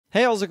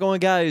Hey, how's it going,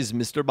 guys?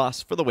 Mr.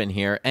 Boss for the win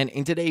here, and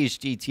in today's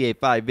GTA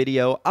 5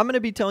 video, I'm going to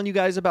be telling you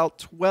guys about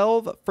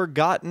 12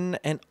 forgotten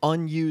and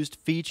unused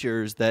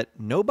features that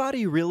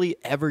nobody really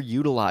ever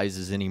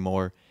utilizes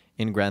anymore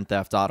in Grand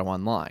Theft Auto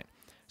Online.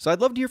 So I'd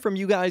love to hear from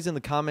you guys in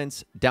the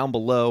comments down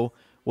below.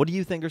 What do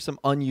you think are some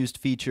unused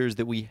features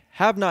that we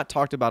have not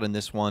talked about in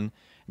this one,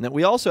 and that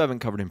we also haven't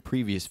covered in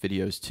previous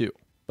videos too?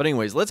 But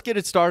anyways, let's get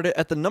it started.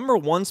 At the number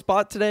 1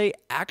 spot today,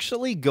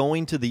 actually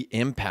going to the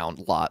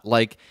impound lot.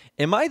 Like,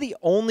 am I the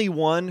only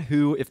one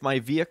who, if my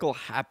vehicle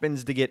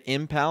happens to get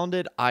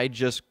impounded, I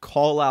just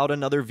call out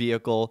another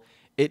vehicle,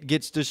 it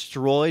gets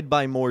destroyed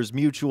by Moore's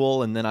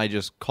Mutual, and then I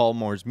just call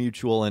Moore's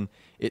Mutual and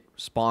it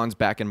spawns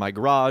back in my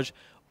garage?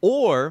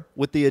 Or,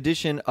 with the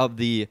addition of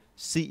the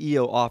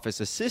CEO office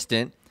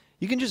assistant,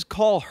 you can just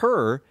call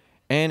her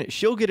and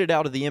she'll get it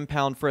out of the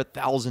impound for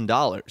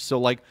 $1,000. So,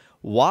 like,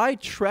 why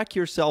trek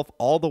yourself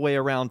all the way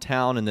around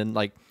town and then,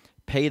 like,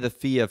 pay the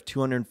fee of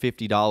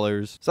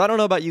 $250? So I don't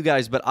know about you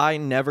guys, but I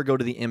never go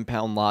to the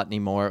impound lot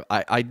anymore.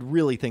 I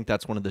really think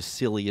that's one of the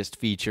silliest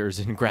features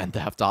in Grand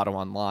Theft Auto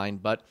Online.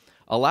 But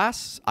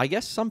alas, I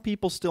guess some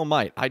people still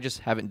might. I just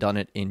haven't done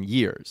it in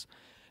years.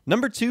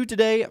 Number 2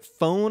 today,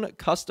 phone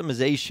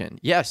customization.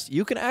 Yes,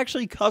 you can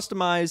actually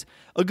customize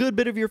a good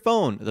bit of your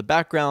phone. The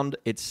background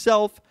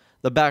itself,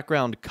 the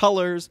background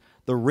colors,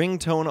 the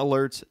ringtone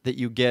alerts that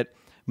you get.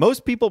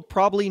 Most people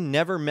probably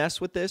never mess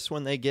with this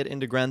when they get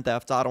into Grand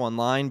Theft Auto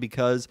Online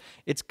because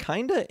it's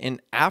kind of an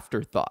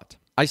afterthought.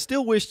 I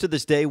still wish to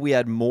this day we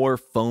had more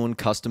phone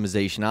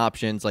customization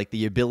options, like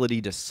the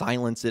ability to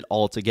silence it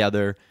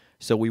altogether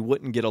so we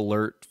wouldn't get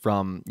alert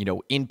from,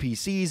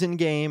 NPCs in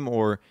game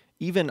or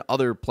even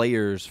other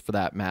players for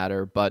that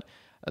matter. But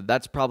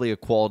that's probably a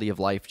quality of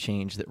life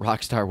change that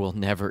Rockstar will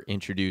never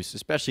introduce,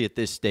 especially at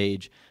this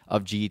stage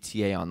of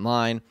GTA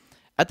Online.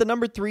 At the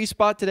number 3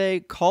 spot today,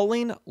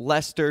 calling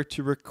Lester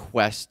to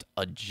request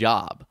a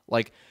job.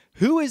 Like,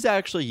 who has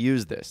actually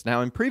used this?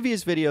 Now, in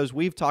previous videos,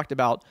 we've talked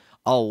about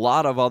a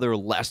lot of other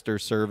Lester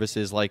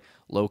services like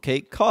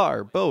locate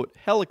car, boat,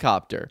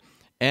 helicopter.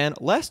 And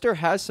Lester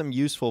has some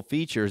useful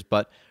features,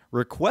 but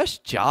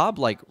request job,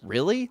 like,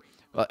 really?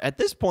 At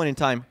this point in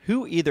time,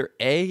 who either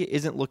A,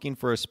 isn't looking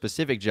for a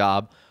specific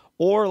job,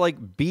 or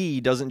like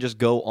B, doesn't just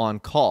go on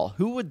call?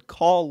 Who would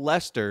call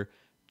Lester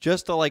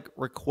just to, like,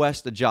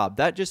 request a job?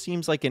 That just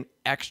seems like an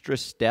extra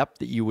step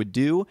that you would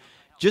do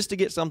just to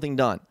get something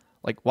done.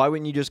 Like, why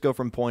wouldn't you just go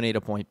from point A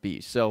to point B?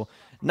 So,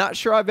 not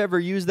sure I've ever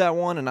used that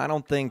one, and I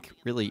don't think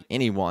really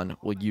anyone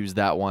would use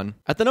that one.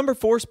 At the number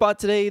 4 spot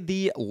today,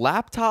 the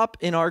laptop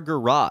in our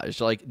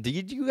garage. Like,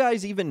 did you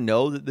guys even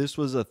know that this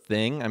was a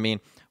thing? I mean,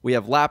 we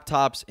have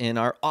laptops in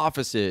our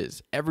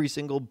offices, every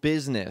single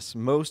business,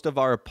 most of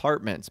our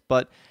apartments,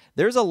 but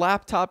there's a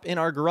laptop in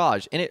our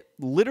garage, and it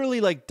literally,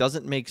 like,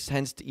 doesn't make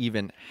sense to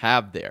even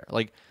have there.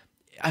 Like,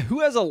 who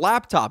has a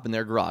laptop in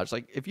their garage?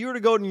 Like, if you were to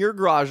go in your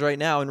garage right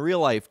now in real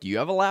life, do you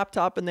have a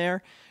laptop in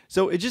there?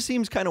 So it just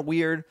seems kind of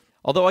weird.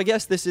 Although I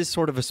guess this is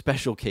sort of a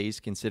special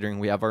case considering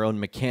we have our own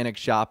mechanic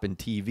shop and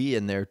TV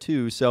in there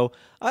too. So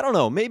I don't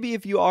know, maybe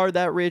if you are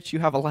that rich, you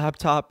have a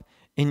laptop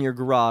in your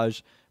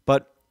garage,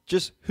 but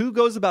just who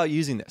goes about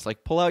using this?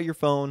 Like, pull out your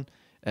phone.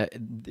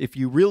 If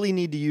you really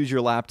need to use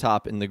your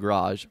laptop in the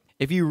garage,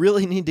 if you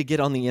really need to get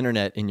on the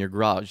internet in your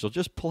garage, you'll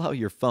just pull out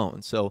your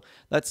phone. So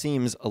that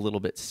seems a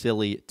little bit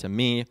silly to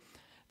me.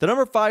 The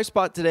number 5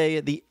 spot today,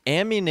 the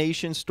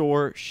ammunition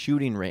store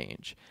shooting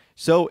range.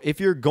 So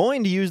if you're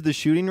going to use the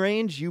shooting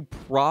range, you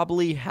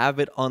probably have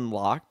it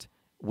unlocked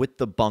with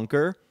the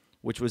bunker,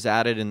 which was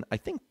added in, I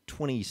think,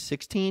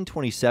 2016,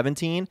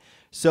 2017.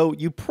 So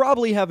you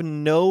probably have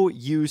no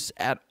use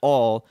at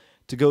all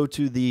to go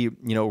to the,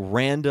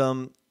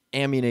 random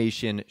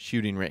ammunition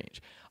shooting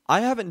range. I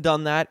haven't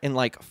done that in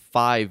like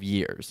 5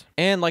 years.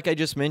 And like I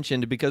just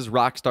mentioned, because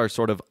Rockstar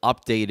sort of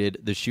updated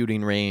the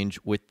shooting range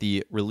with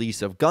the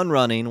release of gun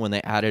running when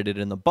they added it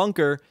in the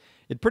bunker,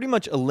 it pretty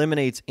much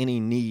eliminates any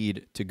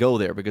need to go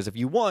there. Because if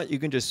you want, you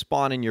can just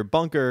spawn in your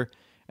bunker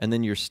and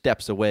then you're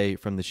steps away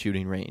from the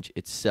shooting range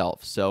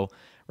itself. So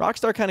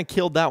Rockstar kind of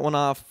killed that one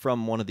off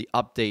from one of the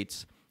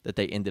updates that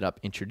they ended up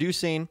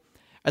introducing.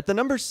 At the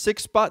number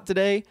 6 spot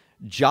today,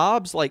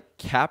 jobs like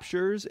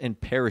captures and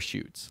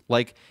parachutes.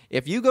 Like,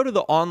 if you go to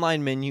the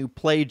online menu,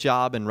 play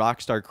job, and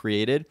Rockstar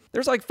created,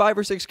 there's like 5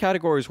 or 6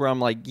 categories where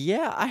I'm like,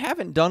 yeah, I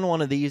haven't done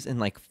one of these in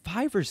like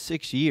 5 or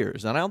 6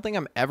 years, and I don't think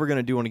I'm ever going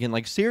to do one again.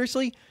 Like,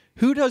 seriously,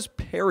 who does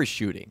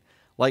parachuting?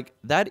 Like,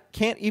 that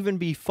can't even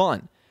be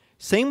fun.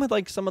 Same with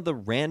like some of the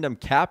random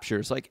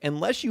captures. Like,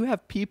 unless you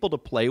have people to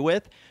play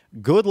with,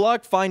 good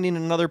luck finding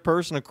another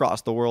person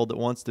across the world that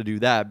wants to do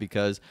that,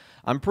 because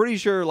I'm pretty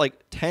sure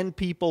like 10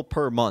 people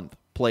per month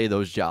play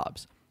those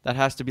jobs. That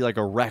has to be like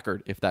a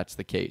record if that's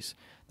the case.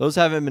 Those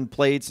haven't been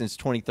played since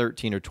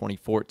 2013 or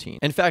 2014.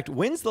 In fact,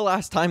 when's the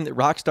last time that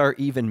Rockstar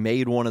even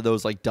made one of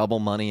those like double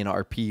money and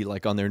RP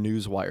like on their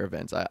Newswire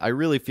events? I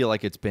really feel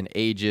like it's been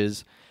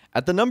ages.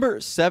 At the number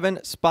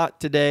 7 spot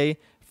today,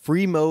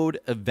 free mode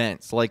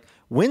events. Like,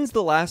 when's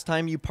the last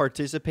time you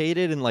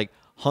participated in like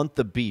Hunt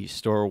the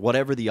Beast or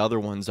whatever the other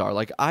ones are.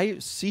 Like, I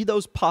see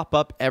those pop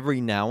up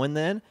every now and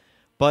then,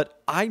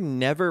 but I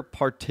never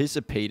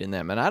participate in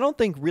them. And I don't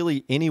think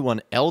really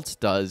anyone else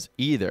does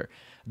either.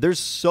 There's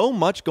so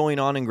much going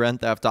on in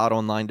Grand Theft Auto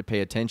Online to pay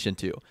attention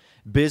to.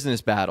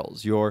 Business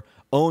battles, your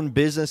own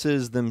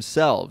businesses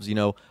themselves, you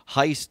know,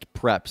 heist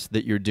preps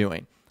that you're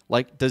doing.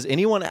 Like, does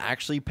anyone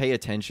actually pay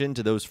attention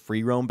to those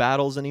free roam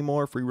battles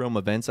anymore? Free roam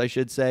events, I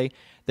should say.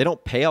 They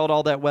don't pay out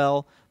all that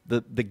well.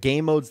 The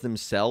game modes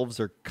themselves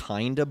are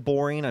kind of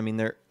boring. I mean,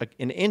 they're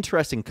an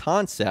interesting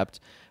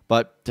concept,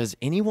 but does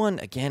anyone,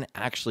 again,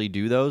 actually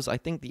do those? I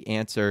think the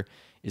answer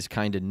is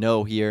kind of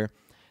no here.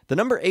 The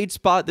number 8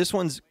 spot, this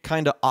one's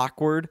kind of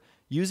awkward.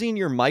 Using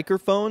your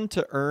microphone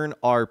to earn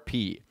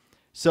RP.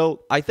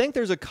 So I think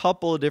there's a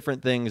couple of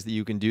different things that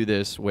you can do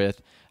this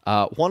with.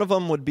 One of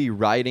them would be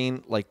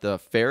riding like the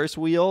Ferris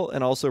wheel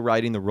and also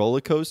riding the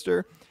roller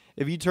coaster.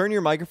 If you turn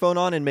your microphone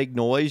on and make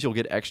noise, you'll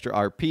get extra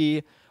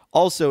RP.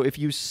 Also, if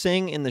you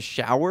sing in the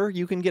shower,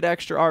 you can get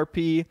extra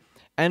RP.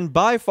 And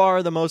by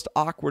far the most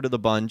awkward of the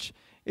bunch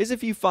is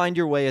if you find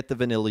your way at the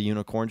Vanilla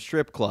Unicorn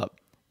Strip Club.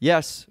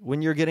 Yes,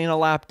 when you're getting a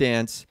lap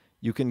dance,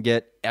 you can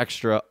get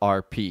extra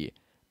RP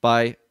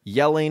by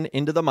yelling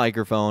into the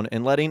microphone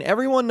and letting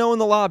everyone know in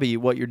the lobby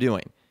what you're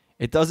doing.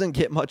 It doesn't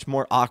get much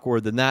more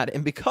awkward than that,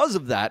 and because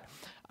of that,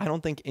 I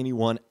don't think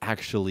anyone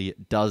actually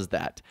does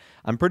that.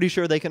 I'm pretty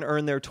sure they can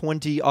earn their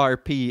 20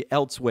 RP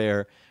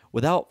elsewhere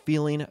without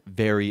feeling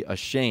very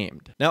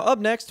ashamed. Now, up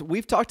next,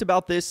 we've talked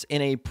about this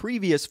in a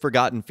previous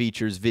Forgotten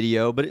Features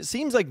video, but it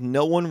seems like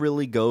no one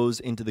really goes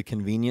into the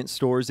convenience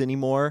stores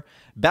anymore.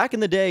 Back in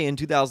the day, in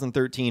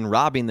 2013,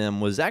 robbing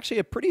them was actually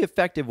a pretty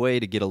effective way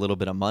to get a little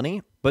bit of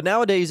money. But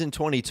nowadays, in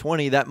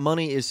 2020, that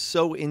money is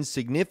so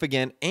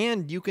insignificant,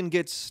 and you can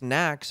get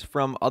snacks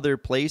from other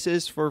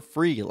places for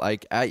free,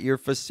 like at your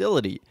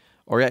facility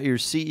or at your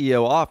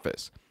CEO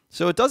office.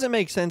 So it doesn't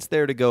make sense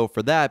there to go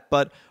for that,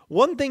 but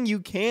one thing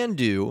you can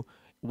do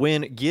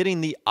when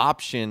getting the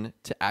option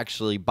to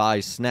actually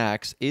buy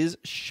snacks is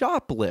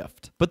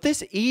shoplift. But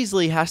this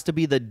easily has to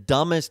be the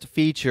dumbest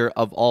feature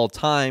of all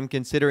time,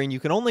 considering you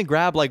can only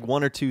grab like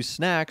 1 or 2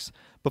 snacks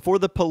before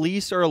the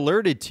police are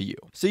alerted to you.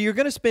 So you're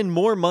going to spend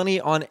more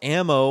money on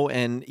ammo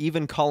and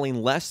even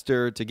calling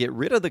Lester to get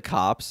rid of the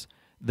cops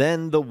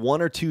than the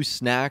 1 or 2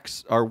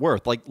 snacks are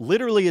worth. Like,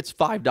 literally, it's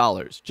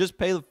 $5. Just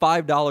pay the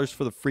 $5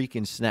 for the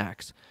freaking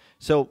snacks.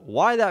 So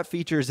why that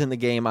feature is in the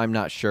game, I'm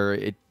not sure.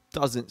 It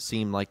doesn't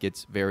seem like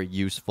it's very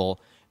useful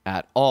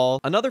at all.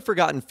 Another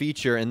forgotten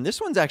feature, and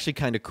this one's actually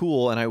kind of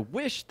cool, and I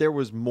wish there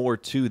was more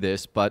to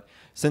this, but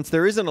since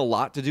there isn't a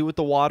lot to do with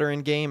the water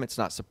in game, it's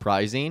not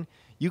surprising.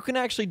 You can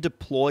actually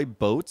deploy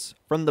boats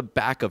from the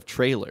back of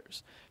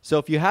trailers. So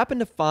if you happen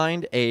to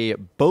find a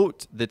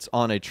boat that's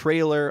on a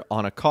trailer,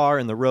 on a car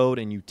in the road,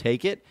 and you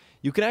take it,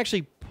 you can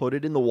actually put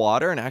it in the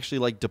water and actually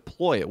like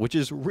deploy it, which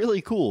is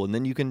really cool, and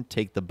then you can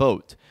take the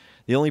boat.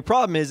 The only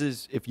problem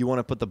is if you want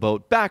to put the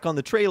boat back on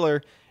the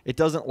trailer, it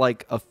doesn't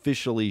like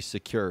officially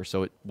secure,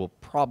 so it will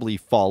probably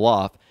fall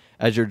off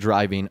as you're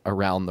driving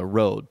around the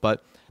road.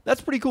 But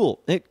that's pretty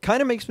cool. It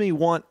kind of makes me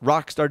want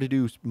Rockstar to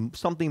do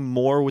something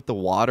more with the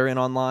water in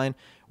online,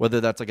 whether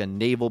that's like a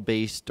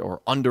naval-based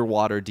or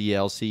underwater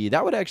DLC.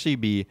 That would actually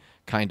be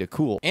kind of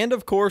cool. And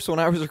of course, when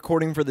I was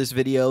recording for this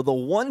video, the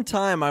one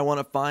time I want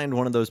to find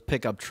one of those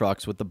pickup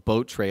trucks with the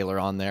boat trailer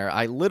on there,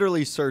 I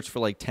literally searched for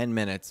like 10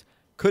 minutes,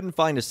 couldn't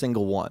find a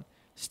single one.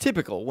 It's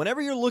typical.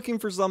 Whenever you're looking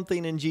for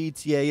something in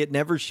GTA, it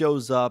never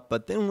shows up,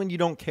 but then when you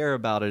don't care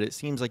about it, it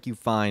seems like you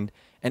find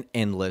an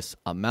endless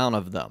amount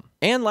of them.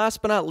 And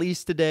last but not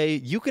least today,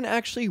 you can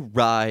actually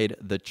ride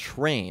the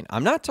train.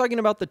 I'm not talking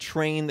about the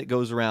train that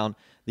goes around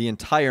the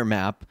entire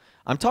map.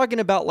 I'm talking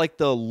about like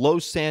the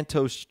Los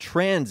Santos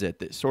Transit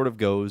that sort of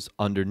goes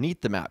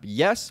underneath the map.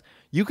 Yes,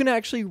 you can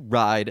actually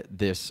ride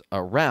this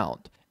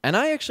around. And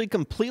I actually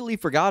completely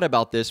forgot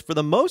about this for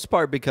the most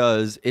part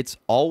because it's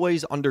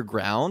always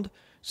underground.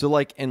 So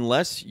like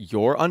unless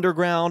you're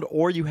underground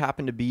or you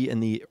happen to be in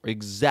the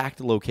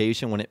exact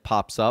location when it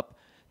pops up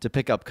to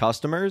pick up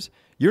customers,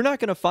 you're not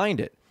going to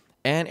find it.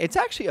 And it's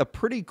actually a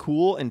pretty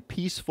cool and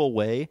peaceful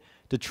way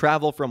to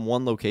travel from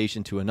one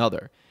location to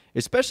another,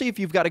 especially if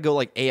you've got to go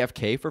like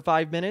AFK for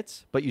 5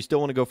 minutes, but you still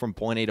want to go from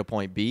point A to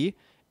point B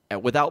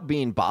without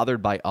being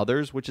bothered by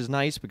others, which is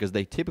nice because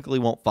they typically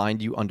won't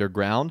find you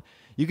underground.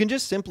 You can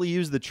just simply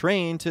use the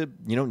train to,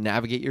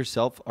 navigate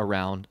yourself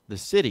around the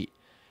city.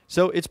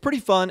 So it's pretty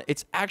fun.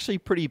 It's actually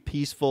pretty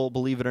peaceful,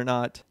 believe it or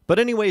not. But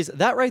anyways,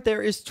 that right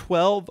there is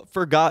 12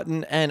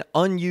 forgotten and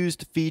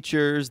unused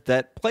features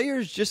that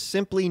players just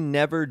simply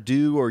never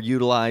do or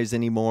utilize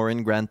anymore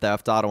in Grand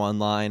Theft Auto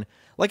Online.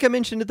 Like I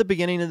mentioned at the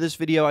beginning of this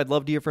video, I'd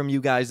love to hear from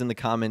you guys in the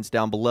comments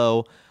down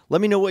below.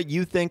 Let me know what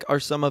you think are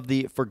some of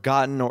the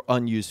forgotten or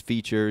unused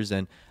features,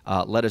 and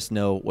let us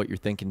know what you're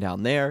thinking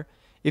down there.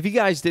 If you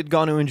guys did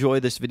go to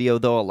enjoy this video,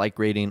 though, a like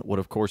rating would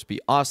of course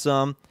be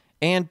awesome.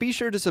 And be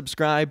sure to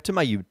subscribe to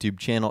my YouTube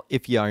channel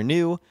if you are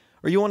new,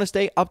 or you want to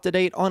stay up to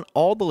date on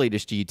all the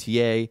latest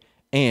GTA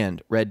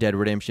and Red Dead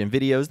Redemption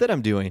videos that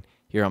I'm doing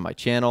here on my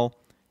channel.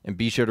 And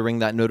be sure to ring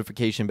that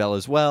notification bell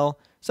as well,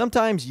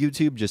 Sometimes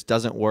YouTube just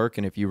doesn't work,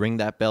 and if you ring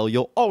that bell,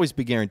 you'll always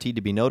be guaranteed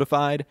to be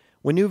notified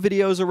when new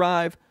videos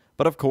arrive.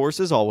 But of course,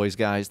 as always,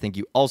 guys, thank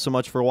you all so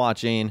much for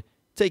watching.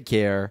 Take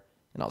care,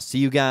 and I'll see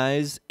you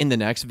guys in the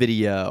next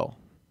video.